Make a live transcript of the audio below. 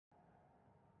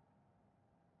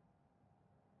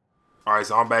Alright,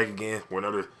 so I'm back again with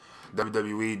another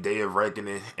WWE Day of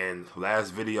Reckoning, and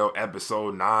last video,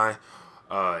 episode 9,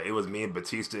 it was me and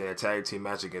Batista in a tag team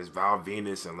match against Val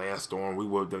Venus and Lance Storm. We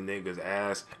whooped them niggas'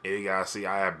 ass, and you guys see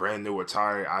I have brand new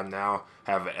attire. I now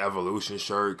have an Evolution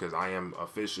shirt because I am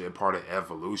officially a part of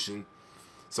Evolution.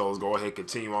 So let's go ahead and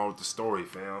continue on with the story,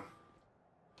 fam.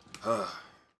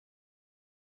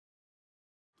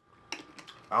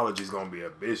 Allergies gonna be a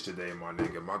bitch today, my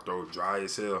nigga. My throat dry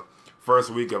as hell.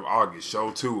 First week of August, show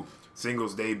 2,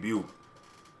 singles debut.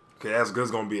 Okay, that's good.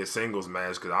 It's gonna be a singles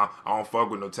match because I don't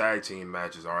fuck with no tag team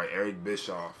matches. All right, Eric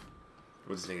Bischoff.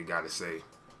 What this nigga got to say?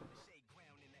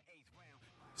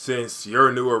 Since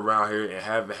you're new around here and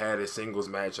haven't had a singles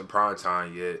match in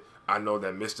primetime yet, I know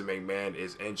that Mr. McMahon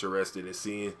is interested in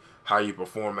seeing how you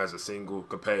perform as a single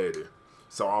competitor.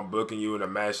 So I'm booking you in a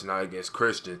match tonight against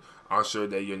Christian. I'm sure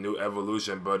that your new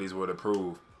Evolution buddies would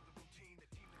approve.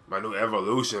 My new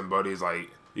Evolution buddies, like,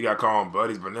 you gotta call them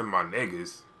buddies, but them my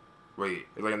niggas. Wait,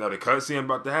 is like another cutscene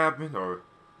about to happen, or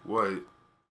what?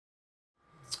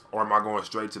 Or am I going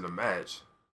straight to the match?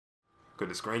 Cause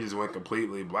the screen just went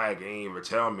completely black, it ain't even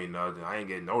tell me nothing. I ain't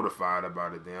get notified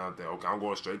about it then. Okay, I'm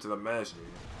going straight to the match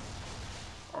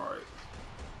then. Alright.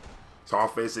 So I'm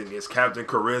facing against Captain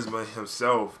Charisma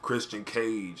himself, Christian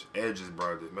Cage, Edge's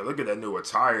brother. Man, look at that new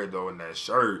attire though in that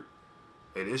shirt.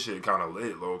 Hey, this shit kinda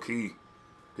lit, low key.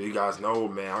 You guys know,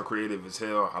 man, I'm creative as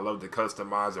hell. I love to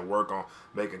customize and work on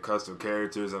making custom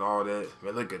characters and all that.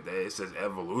 Man, look at that. It says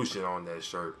Evolution on that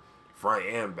shirt, front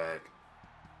and back.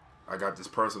 I got this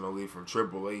personally from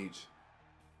Triple H.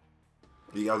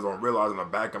 You guys don't realize on the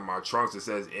back of my trunks it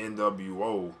says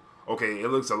NWO. Okay, it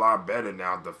looks a lot better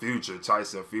now. The Future,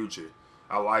 Tyson Future.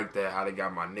 I like that, how they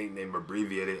got my nickname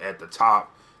abbreviated at the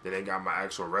top. Then they got my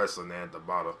actual wrestling there at the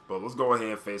bottom. But let's go ahead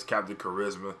and face Captain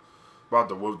Charisma. About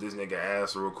to whoop this nigga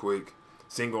ass real quick.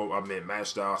 Match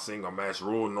style, single match,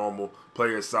 rule normal.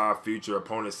 Player side, Future,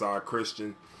 opponent side,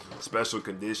 Christian. Special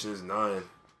conditions, none.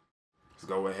 Let's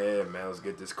go ahead, man. Let's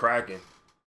get this cracking.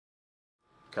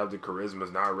 Captain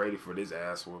Charisma's not ready for this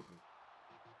ass whooping.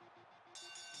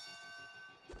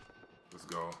 Let's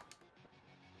go.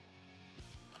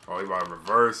 Oh, he about to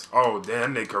reverse. Oh,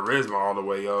 damn, that nigga Charisma all the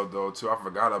way up, though, too. I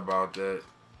forgot about that.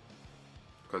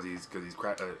 Cause he's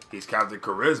Captain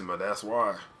Charisma, that's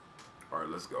why. Alright,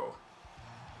 let's go.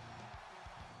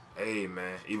 Hey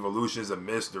man, Evolution's a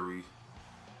mystery.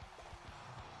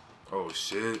 Oh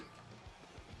shit.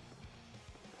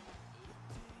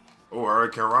 Oh,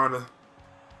 Hurricane Rana.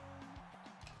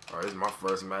 Alright, this is my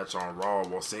first match on Raw,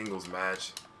 well, singles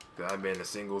match. Cause I haven't been in a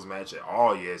singles match at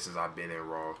all yet since I've been in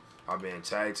Raw. I've been in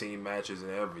tag team matches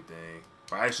and everything.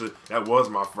 But actually, that was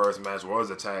my first match, was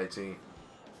a tag team.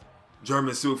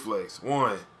 German suplex,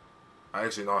 1.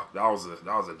 Actually, no, that was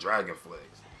a dragon flex.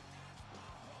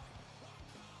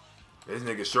 This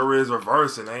nigga sure is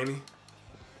reversing, ain't he?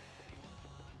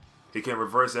 He can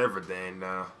reverse everything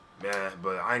now, man.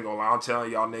 But I ain't gonna lie, I'm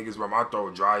telling y'all niggas, bro, my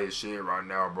throat dry as shit right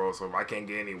now, bro. So if I can't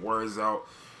get any words out,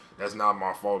 that's not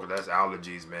my fault. That's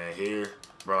allergies, man. Here,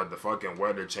 bro, the fucking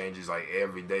weather changes like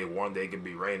every day. One day it can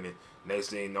be raining. Next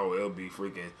thing you know, it'll be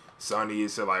freaking sunny.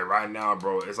 So like right now,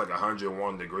 bro, it's like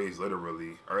 101 degrees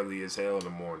literally. Early as hell in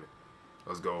the morning.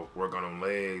 Let's go work on them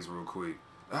legs real quick.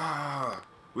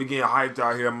 We getting hyped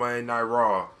out here Monday Night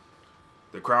Raw.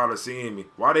 The crowd is seeing me.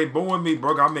 Why they booing me,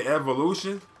 bro? I'm in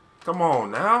Evolution. Come on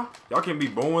now. Y'all can't be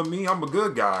booing me. I'm a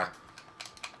good guy.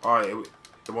 Alright,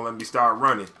 it won't let me start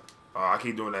running. I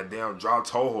keep doing that damn drop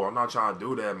Toho. I'm not trying to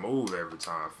do that move every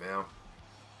time, fam.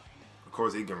 Of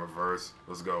course he can reverse.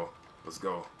 Let's go. Let's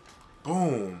go.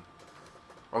 Boom.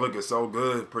 I'm looking so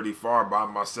good pretty far by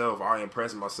myself. I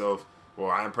impressed myself.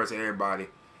 Well, I impressed everybody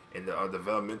in the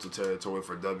developmental territory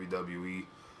for WWE.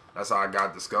 That's how I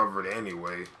got discovered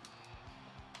anyway.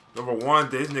 Number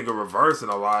 1, this nigga reversing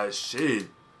a lot of shit.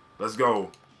 Let's go.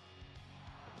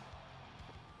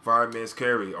 Fireman's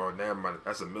carry. Oh, never mind.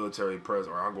 That's a military press.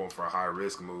 Or I'm going for a high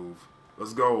risk move.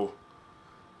 Let's go.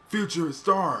 Future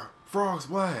star. Frog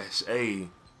splash. Hey.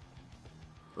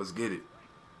 Let's get it.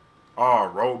 Oh,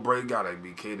 road break. Gotta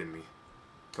be kidding me.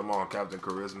 Come on, Captain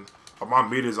Charisma. Oh, my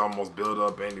meter's almost built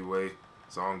up anyway.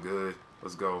 So I'm good.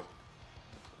 Let's go.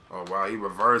 Oh, wow. He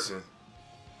reversing.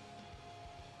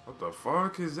 What the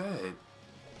fuck is that?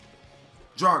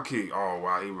 Drop kick. Oh,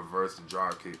 wow. He reversed the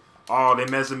drop kick. Oh, they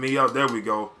messing me up. There we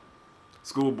go.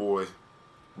 Schoolboy.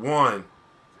 1,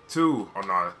 2. Oh,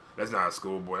 no. That's not a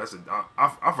schoolboy. That's a...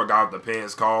 I forgot what the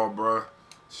pin's called, bruh.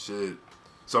 Shit.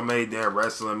 So many damn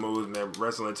wrestling moves, man.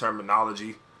 Wrestling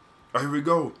terminology. Oh, here we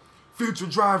go. Future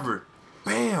driver.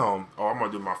 Bam. Oh, I'm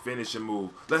going to do my finishing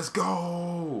move. Let's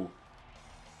go.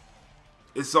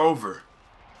 It's over.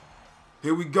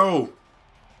 Here we go.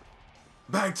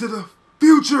 Back to the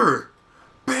future.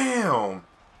 Bam.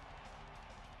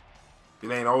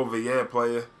 It ain't over yet,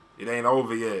 player. It ain't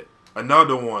over yet.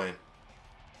 Another one.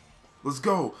 Let's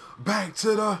go. Back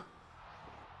to the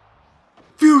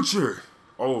future.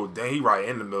 Oh, dang, he right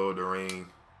in the middle of the ring.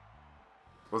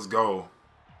 Let's go.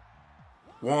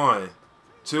 1,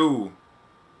 2,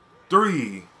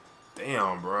 3.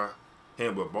 Damn, bro. Hit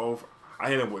him with both. I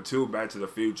hit him with 2 Back to the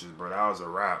Futures, bro. That was a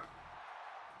wrap.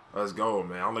 Let's go,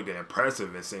 man. I'm looking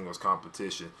impressive in singles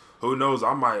competition. Who knows?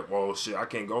 I might. Well, shit. I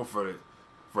can't go for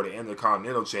the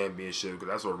Intercontinental Championship because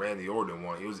that's what Randy Orton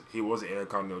won. He was an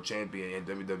Intercontinental Champion in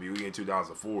WWE in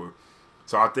 2004.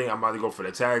 So I think I might go for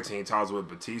the tag team titles with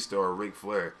Batista or Ric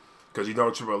Flair. Because you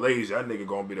know Triple H, that nigga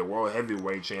gonna be the World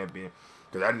Heavyweight Champion.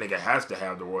 Because that nigga has to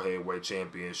have the World Heavyweight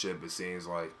Championship, it seems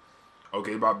like.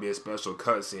 Okay, about to be a special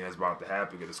cutscene that's about to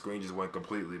happen because the screen just went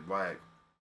completely black.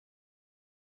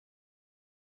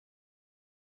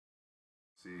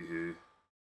 See here.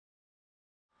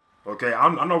 Okay,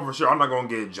 I know for sure I'm not going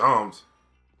to get jumped.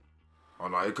 Oh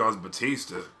no, here comes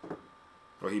Batista.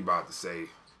 What he about to say?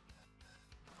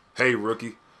 Hey,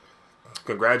 rookie.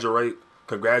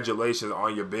 Congratulations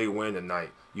on your big win tonight.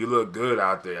 You look good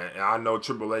out there. And I know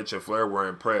Triple H and Flair were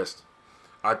impressed.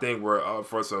 I think we're up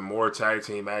for some more tag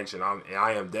team action.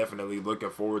 I am definitely looking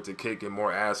forward to kicking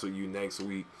more ass with you next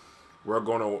week. We're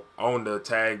going to own the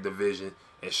tag division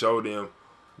and show them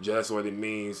just what it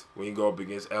means when you go up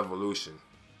against Evolution.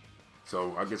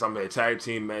 So I guess I'm in a tag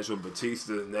team match with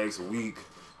Batista next week.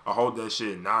 I hope that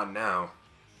shit not now.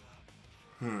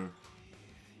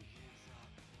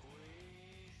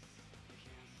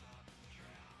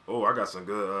 Oh, I got some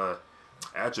good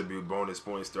attribute bonus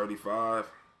points, 35.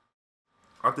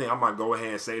 I think I might go ahead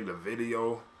and save the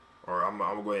video, or I'm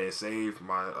gonna go ahead and save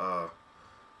my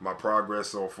my progress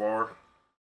so far,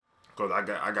 cause I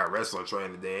got wrestling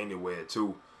training today anyway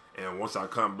too. And once I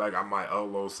come back, I might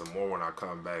upload some more when I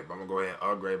come back. But I'm gonna go ahead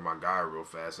and upgrade my guy real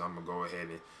fast. So I'm gonna go ahead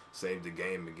and save the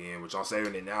game again, which I'm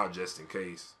saving it now just in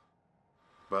case.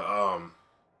 But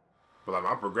like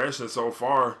my progression so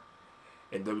far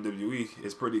in WWE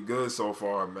is pretty good so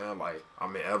far, man. Like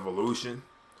I'm in Evolution.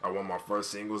 I won my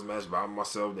first singles match by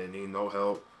myself. Didn't need no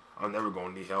help. I'm never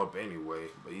gonna need help anyway.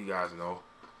 But you guys know.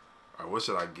 Alright, what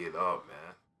should I get up,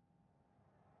 man?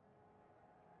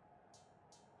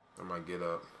 I might get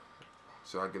up.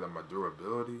 Should I get up my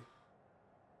durability?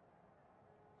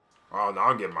 Oh, no,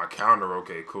 I'll get my counter.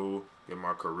 Okay, cool. Get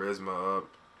my charisma up.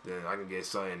 Then I can get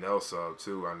something else up,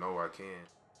 too. I know I can.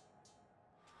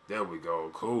 There we go.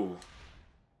 Cool.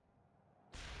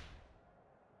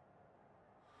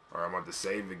 Alright, I'm about to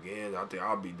save again. I think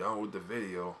I'll be done with the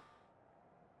video.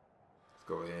 Let's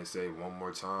go ahead and save one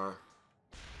more time.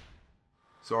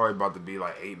 It's already about to be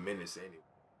like 8 minutes anyway.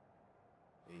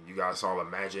 And you guys saw the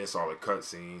match and saw the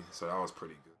cutscene, so that was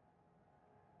pretty good.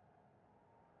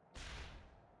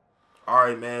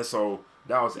 Alright, man, so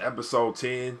that was episode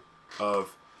 10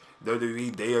 of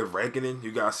WWE Day of Reckoning.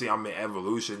 You guys see I'm in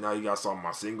Evolution now. You guys saw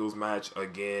my singles match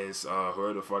against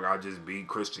whoever the fuck I just beat,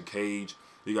 Christian Cage.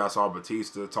 You guys saw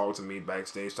Batista talk to me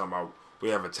backstage talking about we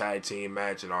have a tag team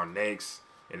match in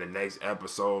the next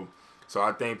episode. So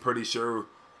I think pretty sure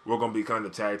we're going to become the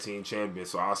tag team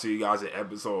champions. So I'll see you guys in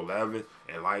episode 11.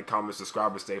 And like, comment,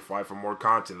 subscribe, and stay fly for more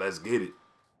content. Let's get it.